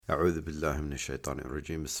أعوذ بالله من الشيطان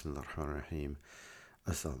الرجيم بسم الله الرحمن الرحيم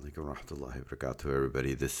Assalamu alaikum wa rahmatullahi wa barakatuh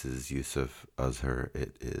everybody. This is Yusuf Azhar.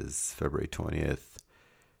 It is February 20th,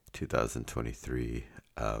 2023.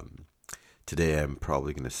 Today I'm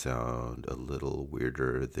probably going to sound a little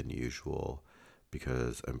weirder than usual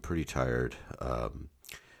because I'm pretty tired.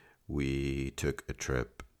 We took a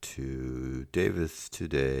trip to Davis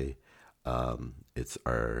today. It's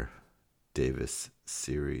our Davis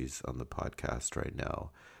series on the podcast right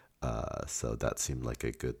now. So that seemed like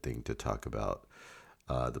a good thing to talk about.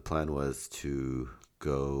 The plan was to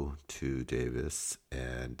go to Davis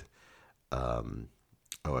and,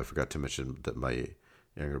 I forgot to mention that my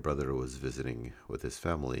younger brother was visiting with his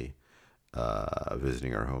family,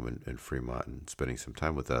 visiting our home in Fremont and spending some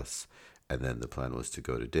time with us. And then the plan was to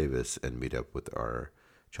go to Davis and meet up with our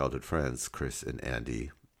childhood friends, Chris and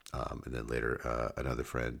Andy, and then later another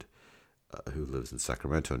friend who lives in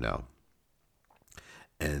Sacramento now.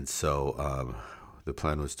 And so the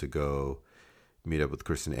plan was to go meet up with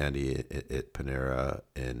Chris and Andy at Panera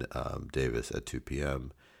in Davis at 2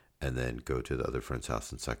 p.m. and then go to the other friend's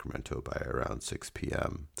house in Sacramento by around 6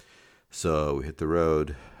 p.m. So we hit the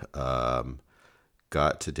road,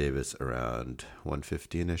 got to Davis around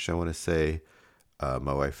 1:15ish, I want to say.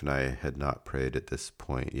 My wife and I had not prayed at this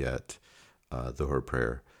point yet, the Dhuhr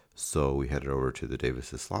prayer. So we headed over to the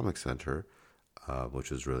Davis Islamic Center,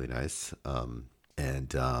 which was really nice. And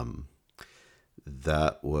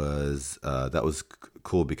that was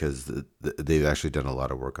cool because they've actually done a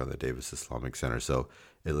lot of work on the Davis Islamic Center, so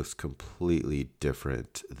it looks completely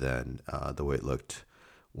different than the way it looked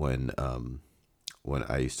when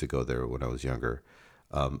I used to go there when I was younger,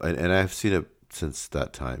 and I've seen it since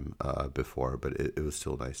that time before, but it was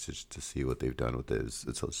still nice to see what they've done with it.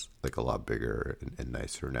 It's like a lot bigger and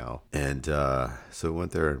nicer now, and so we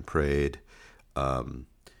went there and prayed.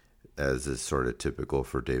 As is sort of typical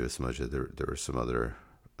for Davis Masjid, there were some other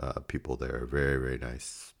people there, very, very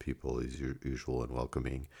nice people as usual and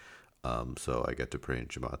welcoming. So I got to pray in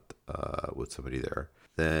Jamaat with somebody there.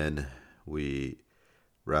 Then we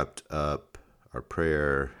wrapped up our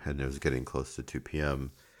prayer, and it was getting close to 2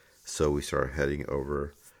 p.m. So we started heading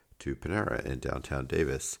over to Panera in downtown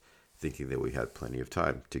Davis, thinking that we had plenty of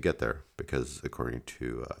time to get there because according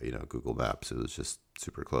to Google Maps, it was just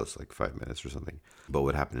super close, like 5 minutes or something. But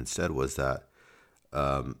what happened instead was that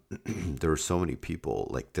there were so many people.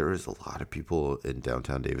 Like there is a lot of people in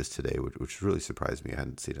downtown Davis today, which really surprised me. I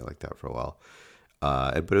hadn't seen it like that for a while.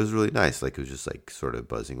 But it was really nice. Like it was just like sort of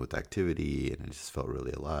buzzing with activity, and it just felt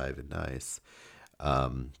really alive and nice.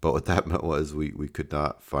 But what that meant was we could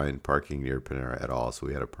not find parking near Panera at all, so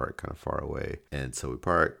we had to park kind of far away. And so we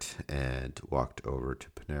parked and walked over to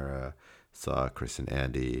Panera, saw Chris and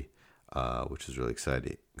Andy, which was really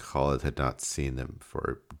exciting. Khalid had not seen them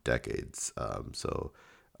for decades, so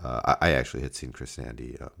I actually had seen Chris and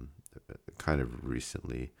Andy kind of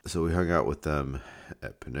recently. So we hung out with them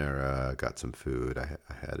at Panera, got some food. I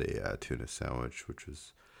had a tuna sandwich, which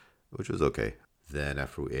was okay. Then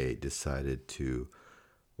after we ate, decided to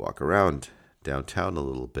walk around downtown a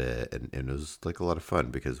little bit, and it was like a lot of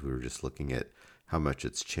fun because we were just looking at how much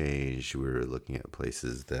it's changed. We were looking at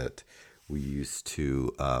places that we used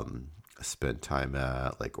to spend time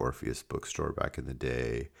at, like Orpheus Bookstore back in the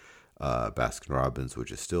day, Baskin Robbins,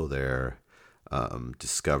 which is still there,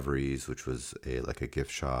 Discoveries, which was a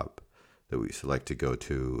gift shop that we used to like to go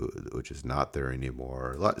to, which is not there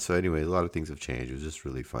anymore. So anyway, a lot of things have changed. It was just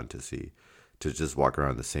really fun to see, to just walk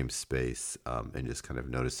around the same space and just kind of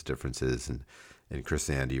notice the differences. And Chris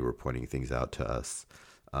and Andy were pointing things out to us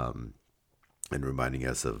and reminding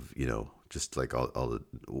us of, just like all the,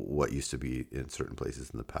 what used to be in certain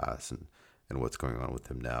places in the past and what's going on with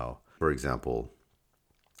them now. For example,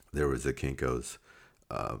 there was a Kinko's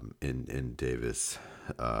in Davis,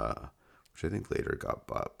 which I think later got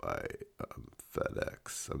bought by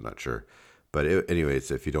FedEx. I'm not sure. But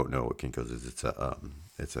anyways, if you don't know what Kinko's is, it's a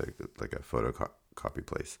photocopy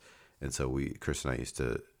place, and so Chris and I used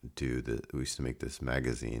to make this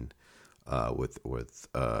magazine with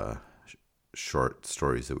short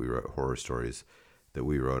stories that we wrote, horror stories that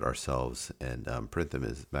we wrote ourselves, and print them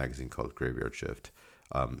as a magazine called Graveyard Shift,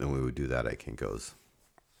 and we would do that at Kinko's.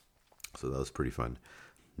 So that was pretty fun.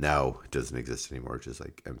 Now it doesn't exist anymore; it's just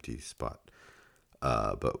like empty spot.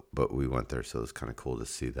 But we went there, so it was kind of cool to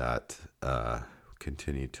see that.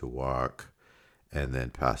 Continued to walk, and then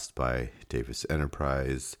passed by Davis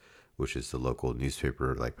Enterprise, which is the local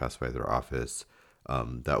newspaper. Like passed by their office.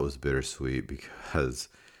 That was bittersweet because,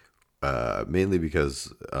 mainly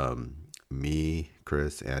because me,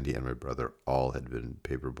 Chris, Andy, and my brother all had been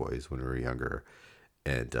paper boys when we were younger,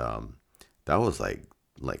 and that was like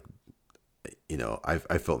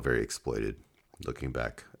I felt very exploited looking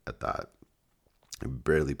back at that. They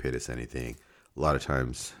barely paid us anything. A lot of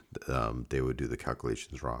times they would do the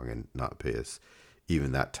calculations wrong and not pay us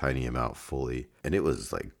even that tiny amount fully. And it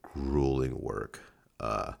was like grueling work.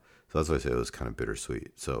 So that's why I say it was kind of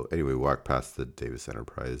bittersweet. So anyway, walked past the Davis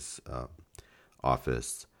Enterprise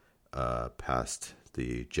office, past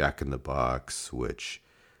the Jack in the Box, which,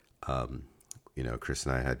 Chris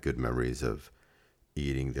and I had good memories of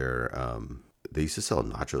eating there. They used to sell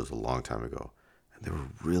nachos a long time ago. They were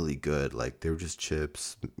really good. Like, they were just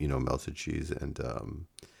chips, melted cheese and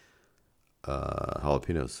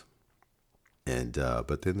jalapenos. And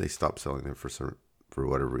but then they stopped selling them for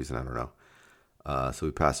whatever reason. I don't know. So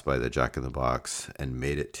we passed by the Jack in the Box and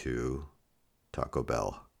made it to Taco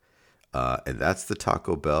Bell. And that's the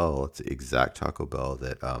Taco Bell. It's the exact Taco Bell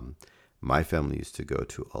that my family used to go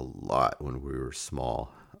to a lot when we were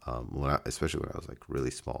small. Especially when I was like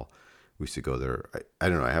really small. We used to go there. I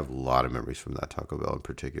don't know. I have a lot of memories from that Taco Bell in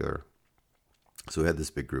particular. So we had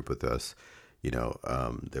this big group with us.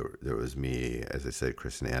 There was me, as I said,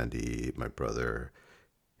 Chris and Andy, my brother,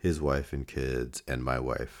 his wife and kids, and my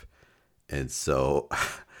wife. And so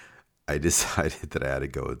I decided that I had to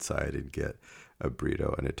go inside and get a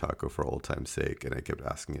burrito and a taco for old time's sake. And I kept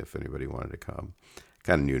asking if anybody wanted to come.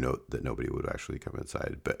 Kind of knew that nobody would actually come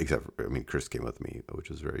inside, but Chris came with me, which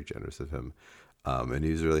was very generous of him. And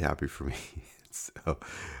he was really happy for me. So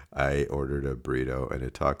I ordered a burrito and a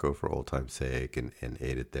taco for old time's sake and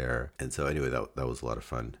ate it there. And so anyway, that was a lot of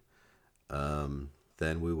fun.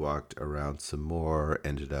 Then we walked around some more,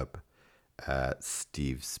 ended up at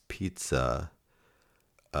Steve's Pizza,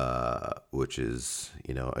 which is,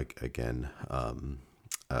 again,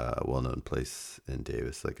 a well-known place in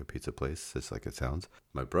Davis, like a pizza place, just like it sounds.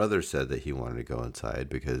 My brother said that he wanted to go inside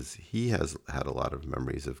because he has had a lot of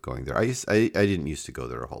memories of going there. I didn't used to go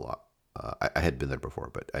there a whole lot. I had been there before,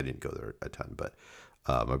 but I didn't go there a ton. But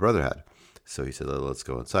my brother had. So he said, let's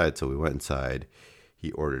go inside. So we went inside.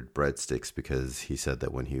 He ordered breadsticks because he said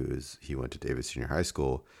that when he went to Davis Senior High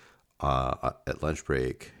School, at lunch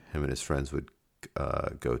break, him and his friends would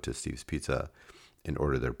go to Steve's Pizza and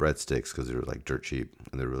order their breadsticks because they were like dirt cheap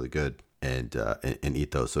and they're really good, and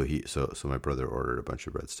eat those. So my brother ordered a bunch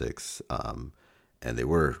of breadsticks, and they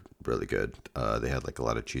were really good. They had like a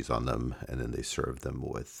lot of cheese on them, and then they served them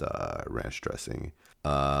with ranch dressing.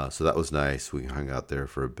 So that was nice. We hung out there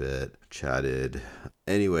for a bit, chatted.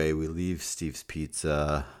 Anyway, we leave Steve's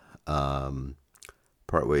Pizza,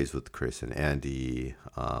 part ways with Chris and Andy.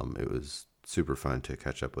 It was super fun to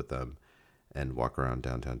catch up with them and walk around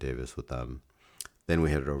downtown Davis with them. Then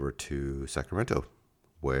we headed over to Sacramento,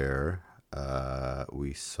 where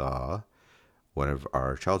we saw one of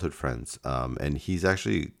our childhood friends. And he's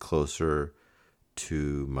actually closer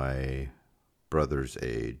to my brother's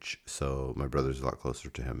age. So my brother's a lot closer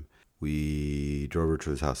to him. We drove over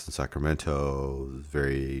to his house in Sacramento.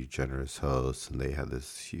 Very generous host. And they had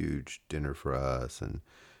this huge dinner for us and,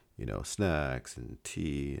 snacks and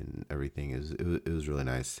tea and everything. It was really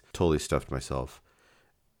nice. Totally stuffed myself.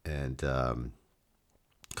 And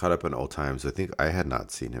caught up on old times. I think I had not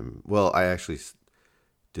seen him. Well, I actually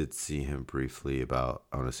did see him briefly about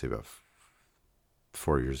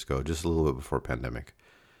 4 years ago, just a little bit before pandemic,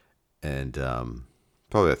 and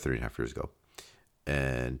probably about 3.5 years ago.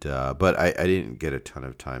 And but I didn't get a ton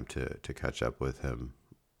of time to catch up with him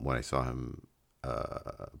when I saw him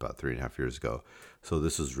about 3.5 years ago. So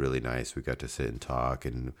this was really nice. We got to sit and talk,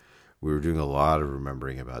 and we were doing a lot of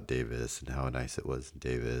remembering about Davis and how nice it was in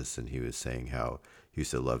Davis. And he was saying how he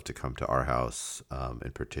used to love to come to our house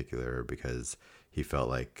in particular because he felt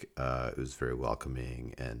like it was very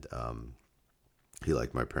welcoming, and he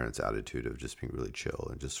liked my parents' attitude of just being really chill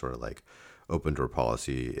and just sort of like open door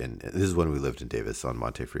policy. And this is when we lived in Davis on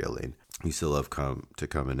Montefrio Lane. He used to love to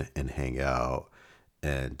come and hang out,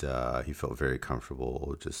 and he felt very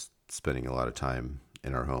comfortable just spending a lot of time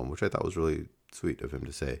in our home, which I thought was really sweet of him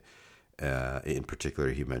to say. In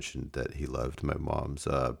particular, he mentioned that he loved my mom's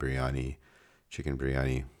chicken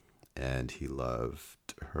biryani, and he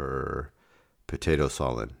loved her potato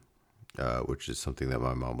salad, which is something that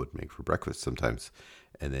my mom would make for breakfast sometimes.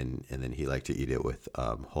 And then he liked to eat it with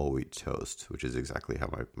whole wheat toast, which is exactly how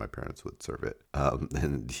my parents would serve it.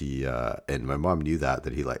 And my mom knew that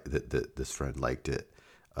he liked that this friend liked it,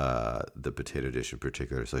 the potato dish in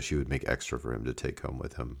particular. So she would make extra for him to take home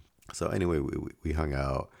with him. So anyway, we hung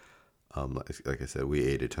out. Like I said, we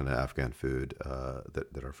ate a ton of Afghan food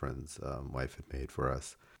that our friend's wife had made for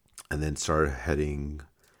us, and then started heading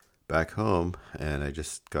back home. And I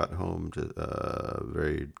just got home a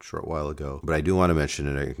very short while ago. But I do want to mention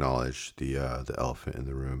and acknowledge the elephant in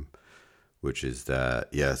the room, which is that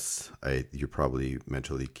yes, you're probably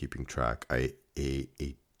mentally keeping track. I ate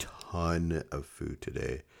a ton of food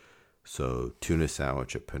today. So tuna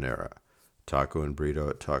sandwich at Panera, taco and burrito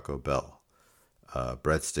at Taco Bell,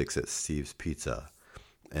 breadsticks at Steve's Pizza,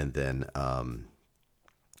 and then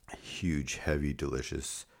huge, heavy,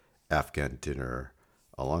 delicious Afghan dinner,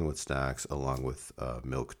 along with snacks, along with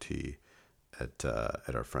milk tea at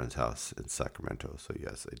our friend's house in Sacramento. So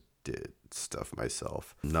yes, I did stuff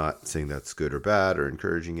myself. Not saying that's good or bad or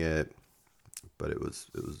encouraging it, but it was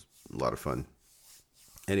a lot of fun.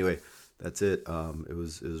 Anyway, that's it. It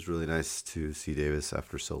was really nice to see Davis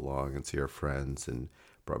after so long and see our friends, and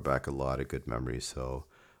brought back a lot of good memories. So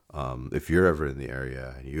if you're ever in the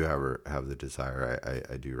area and you ever have the desire,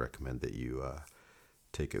 I do recommend that you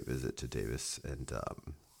take a visit to Davis and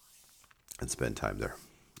spend time there.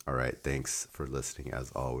 All right. Thanks for listening.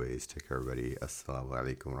 As always, take care, everybody. Assalamu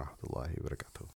alaikum wa rahmatullahi wa barakatuh.